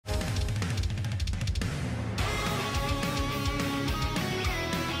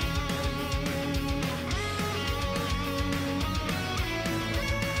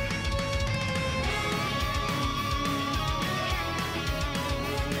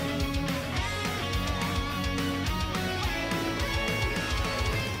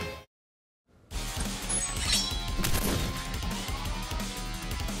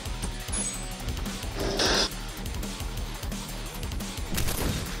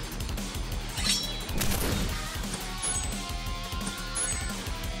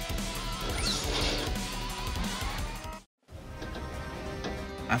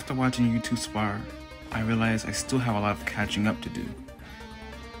After watching you two spar, I realize I still have a lot of catching up to do.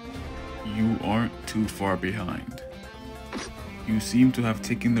 You aren't too far behind. You seem to have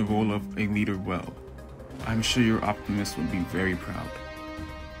taken the role of a leader well. I'm sure your Optimus would be very proud.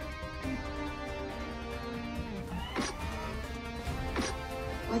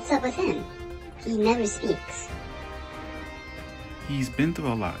 What's up with him? He never speaks. He's been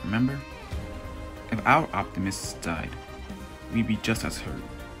through a lot, remember? If our Optimus died, we'd be just as hurt.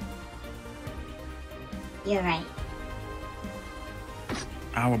 You're right.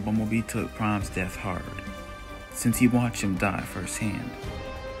 Our Bumblebee took Prime's death hard, since he watched him die firsthand.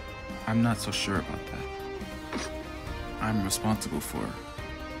 I'm not so sure about that. I'm responsible for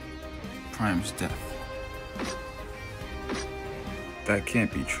Prime's death. That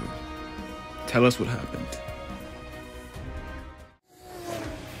can't be true. Tell us what happened.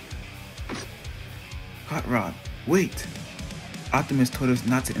 Hot Rod, wait! Optimus told us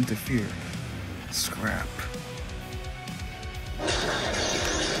not to interfere. Scrap.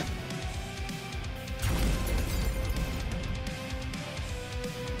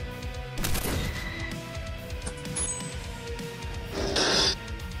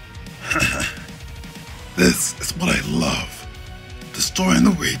 This is what I love. Destroying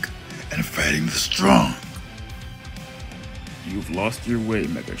the weak and fighting the strong. You've lost your way,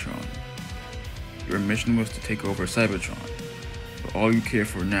 Megatron. Your mission was to take over Cybertron, but all you care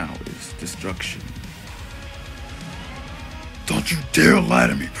for now is destruction. Don't you dare lie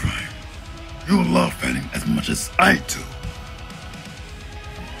to me, Prime. You love fighting as much as I do.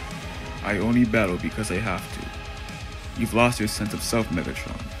 I only battle because I have to. You've lost your sense of self,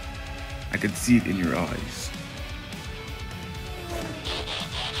 Megatron. I can see it in your eyes.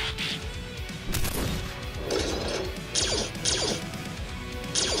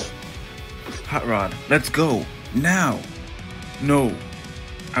 Hot Rod, let's go! Now! No,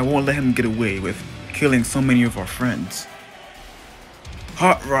 I won't let him get away with killing so many of our friends.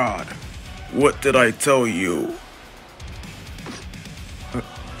 Hot Rod, what did I tell you?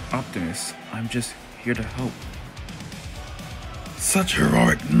 Optimus, I'm just here to help. Such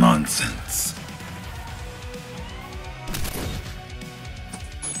heroic nonsense.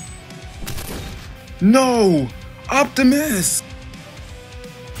 No! Optimus!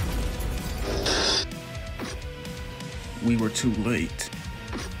 We were too late.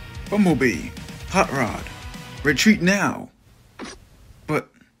 Bumblebee, Hot Rod, retreat now! But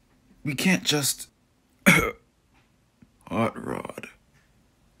we can't just... Hot Rod,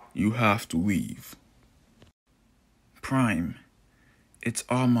 you have to leave. Prime, it's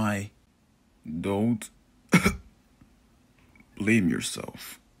all my... Don't blame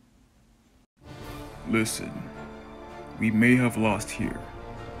yourself. Listen, we may have lost here,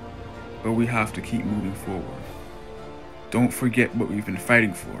 but we have to keep moving forward. Don't forget what we've been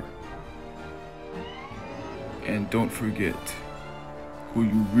fighting for. And don't forget who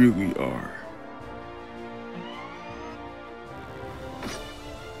you really are.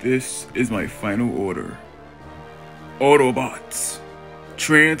 This is my final order. Autobots,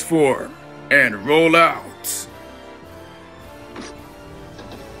 transform and roll out.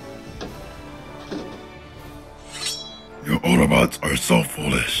 Your Autobots are so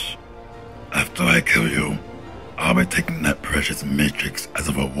foolish. After I kill you, I'll be taking that precious matrix as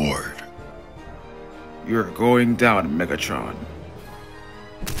a reward. You're going down, Megatron.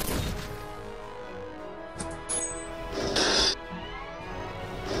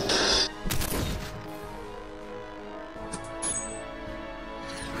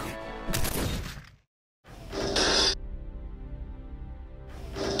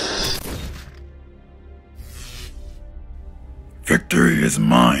 Victory is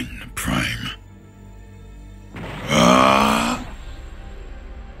mine, Prime.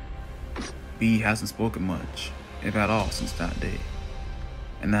 B hasn't spoken much, if at all, since that day.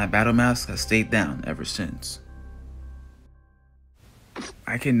 And that battle mask has stayed down ever since.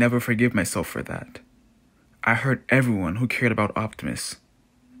 I can never forgive myself for that. I hurt everyone who cared about Optimus,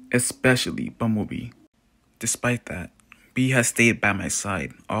 especially Bumblebee. Despite that, B has stayed by my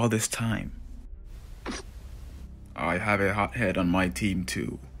side all this time. I have a hothead on my team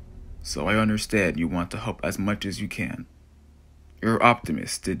too, so I understand you want to help as much as you can. Your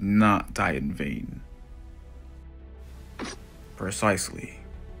Optimus did not die in vain. Precisely.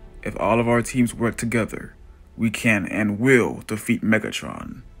 If all of our teams work together, we can and will defeat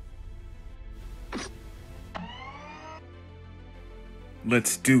Megatron.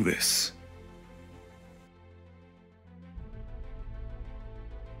 Let's do this.